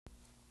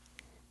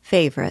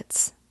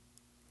Favorites.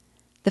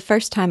 The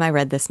first time I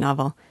read this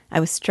novel, I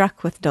was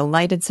struck with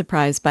delighted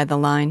surprise by the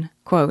line,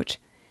 quote,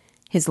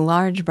 "His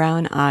large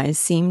brown eyes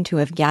seem to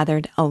have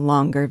gathered a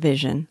longer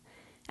vision,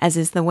 as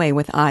is the way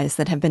with eyes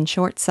that have been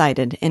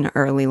short-sighted in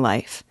early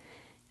life,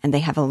 and they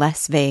have a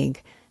less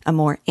vague, a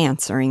more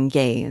answering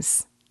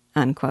gaze,"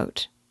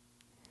 unquote.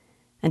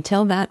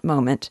 Until that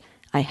moment,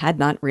 I had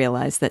not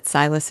realized that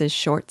Silas's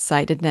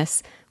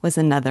short-sightedness was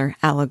another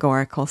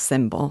allegorical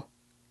symbol.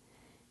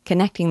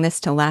 Connecting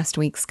this to last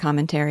week's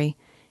commentary,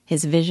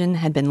 his vision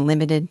had been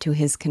limited to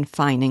his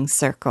confining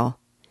circle.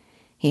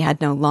 He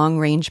had no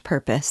long-range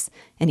purpose,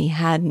 and he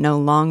had no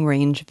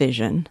long-range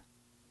vision.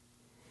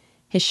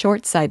 His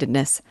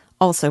short-sightedness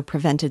also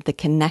prevented the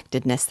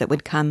connectedness that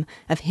would come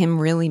of him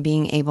really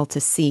being able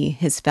to see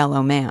his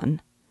fellow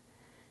man.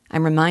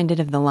 I'm reminded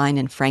of the line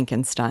in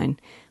Frankenstein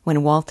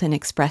when Walton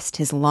expressed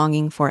his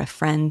longing for a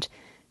friend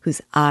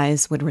whose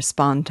eyes would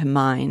respond to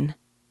mine.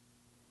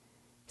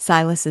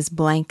 Silas's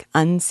blank,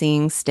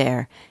 unseeing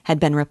stare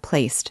had been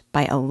replaced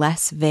by a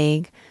less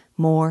vague,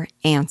 more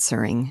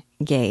answering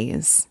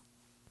gaze.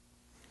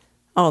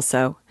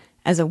 Also,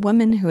 as a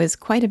woman who is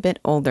quite a bit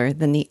older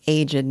than the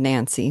aged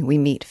Nancy we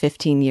meet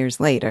 15 years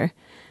later,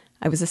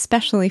 I was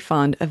especially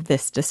fond of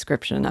this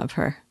description of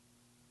her.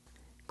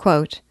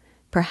 Quote,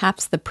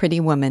 "Perhaps the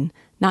pretty woman,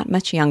 not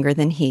much younger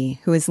than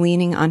he, who is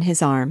leaning on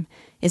his arm,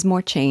 is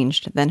more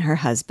changed than her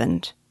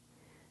husband.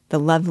 The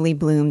lovely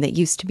bloom that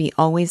used to be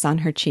always on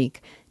her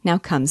cheek now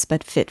comes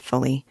but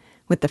fitfully,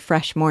 with the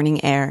fresh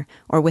morning air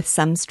or with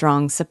some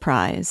strong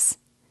surprise.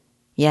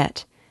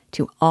 Yet,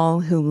 to all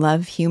who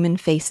love human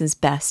faces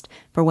best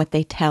for what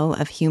they tell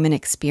of human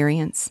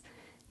experience,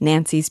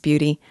 Nancy's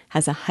beauty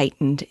has a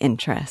heightened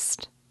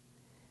interest.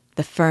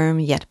 The firm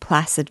yet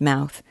placid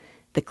mouth,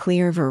 the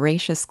clear,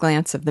 voracious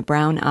glance of the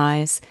brown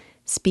eyes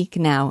speak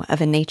now of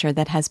a nature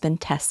that has been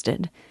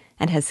tested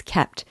and has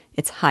kept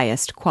its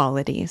highest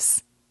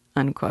qualities,"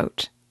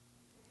 unquote.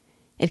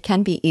 It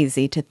can be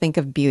easy to think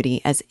of beauty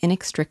as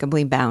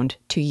inextricably bound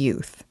to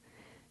youth,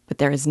 but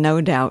there is no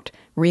doubt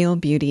real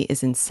beauty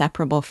is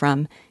inseparable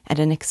from and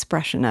an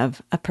expression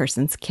of a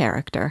person's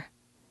character.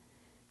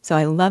 So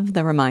I love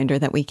the reminder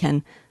that we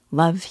can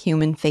love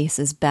human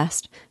faces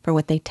best for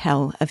what they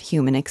tell of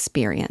human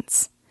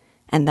experience,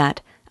 and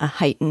that a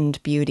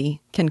heightened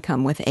beauty can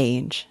come with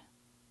age.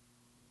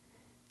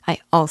 I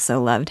also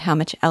loved how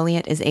much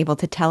Eliot is able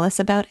to tell us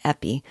about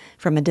Eppie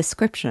from a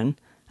description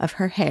of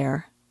her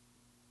hair.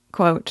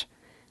 Quote,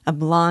 "A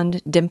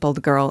blonde,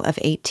 dimpled girl of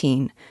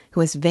 18 who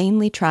has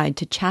vainly tried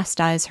to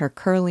chastise her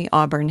curly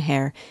auburn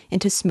hair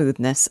into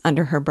smoothness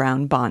under her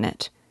brown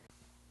bonnet.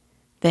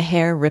 The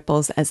hair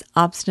ripples as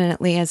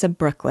obstinately as a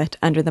brooklet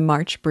under the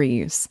March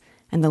breeze,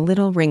 and the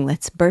little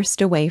ringlets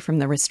burst away from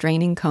the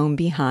restraining comb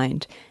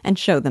behind and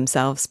show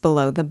themselves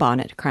below the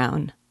bonnet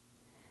crown.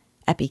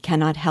 Eppie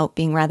cannot help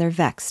being rather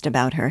vexed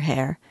about her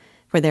hair,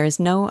 for there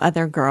is no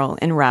other girl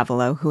in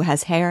Raveloe who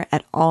has hair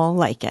at all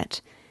like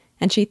it,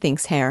 and she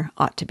thinks hair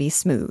ought to be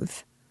smooth,"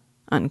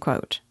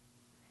 unquote.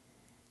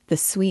 The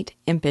sweet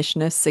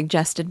impishness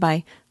suggested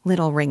by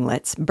little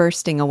ringlets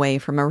bursting away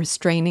from a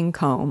restraining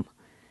comb,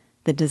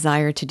 the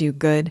desire to do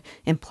good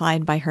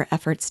implied by her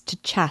efforts to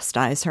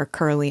chastise her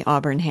curly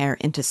auburn hair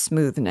into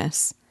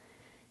smoothness,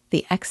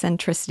 the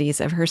eccentricities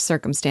of her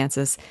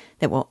circumstances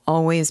that will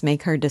always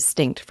make her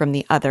distinct from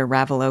the other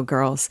Raveloe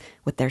girls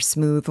with their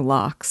smooth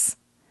locks,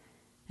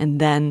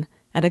 and then,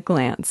 at a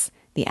glance,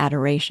 the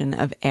adoration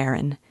of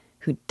Erin,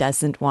 who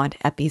doesn't want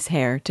Eppie's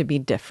hair to be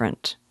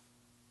different.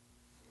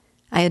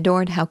 I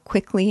adored how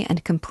quickly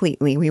and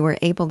completely we were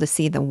able to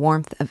see the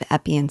warmth of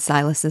Eppie and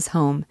Silas's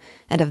home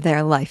and of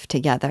their life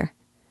together.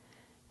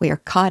 We are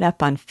caught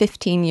up on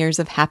 15 years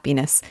of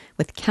happiness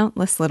with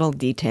countless little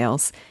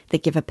details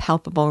that give a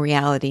palpable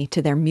reality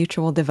to their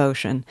mutual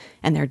devotion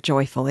and their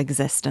joyful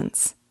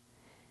existence.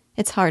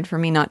 It's hard for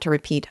me not to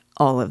repeat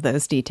all of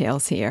those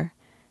details here.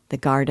 The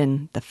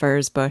garden, the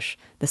furze bush,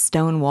 the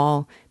stone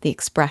wall, the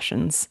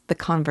expressions, the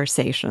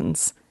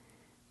conversations.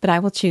 But I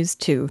will choose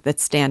two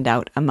that stand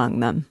out among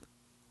them.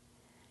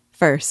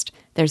 First,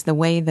 there's the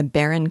way the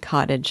barren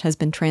cottage has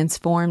been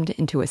transformed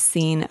into a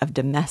scene of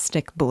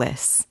domestic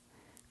bliss.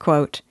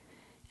 Quote,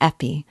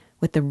 "Eppie,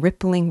 with the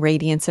rippling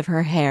radiance of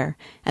her hair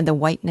and the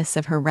whiteness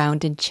of her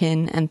rounded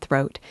chin and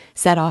throat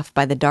set off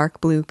by the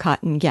dark blue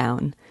cotton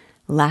gown,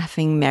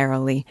 laughing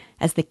merrily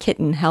as the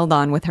kitten held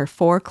on with her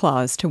 4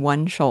 claws to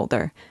one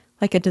shoulder,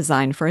 like a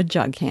design for a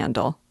jug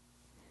handle,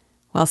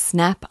 while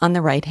Snap on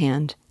the right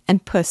hand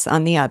and Puss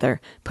on the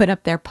other put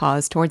up their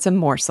paws towards a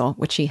morsel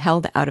which she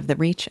held out of the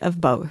reach of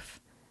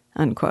both,"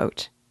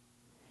 unquote.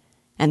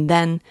 And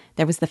then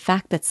there was the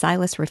fact that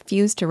Silas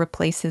refused to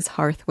replace his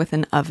hearth with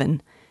an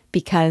oven,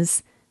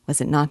 because,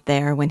 was it not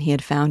there when he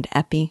had found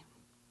Eppie?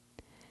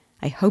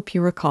 I hope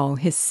you recall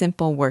his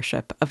simple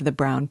worship of the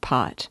brown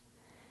pot.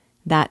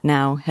 That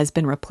now has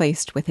been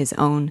replaced with his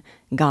own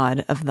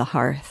God of the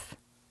hearth.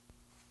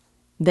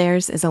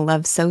 Theirs is a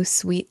love so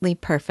sweetly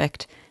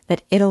perfect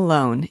that it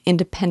alone,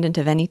 independent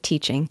of any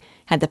teaching,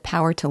 had the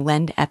power to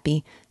lend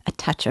Eppie a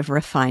touch of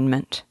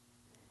refinement.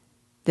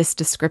 This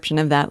description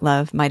of that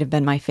love might have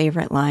been my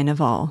favorite line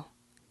of all.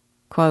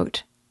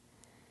 Quote,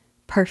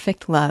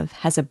 "Perfect love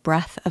has a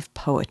breath of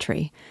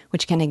poetry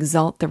which can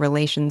exalt the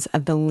relations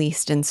of the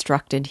least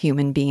instructed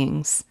human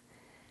beings."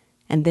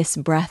 And this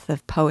breath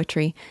of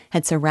poetry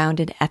had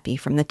surrounded Eppie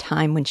from the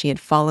time when she had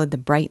followed the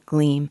bright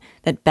gleam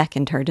that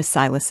beckoned her to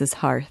Silas's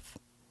hearth.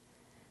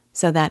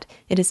 So that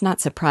it is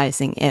not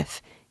surprising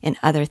if, in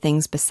other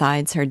things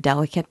besides her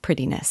delicate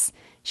prettiness,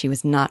 she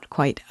was not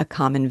quite a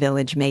common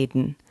village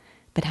maiden,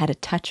 but had a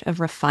touch of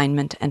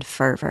refinement and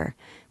fervor,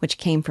 which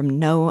came from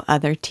no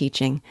other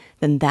teaching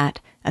than that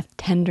of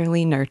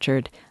tenderly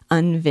nurtured,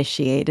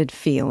 unvitiated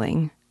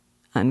feeling."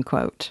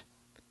 Unquote.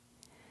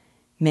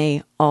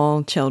 May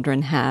all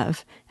children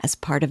have, as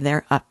part of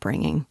their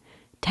upbringing,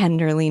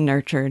 tenderly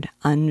nurtured,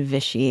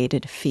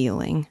 unvitiated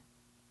feeling.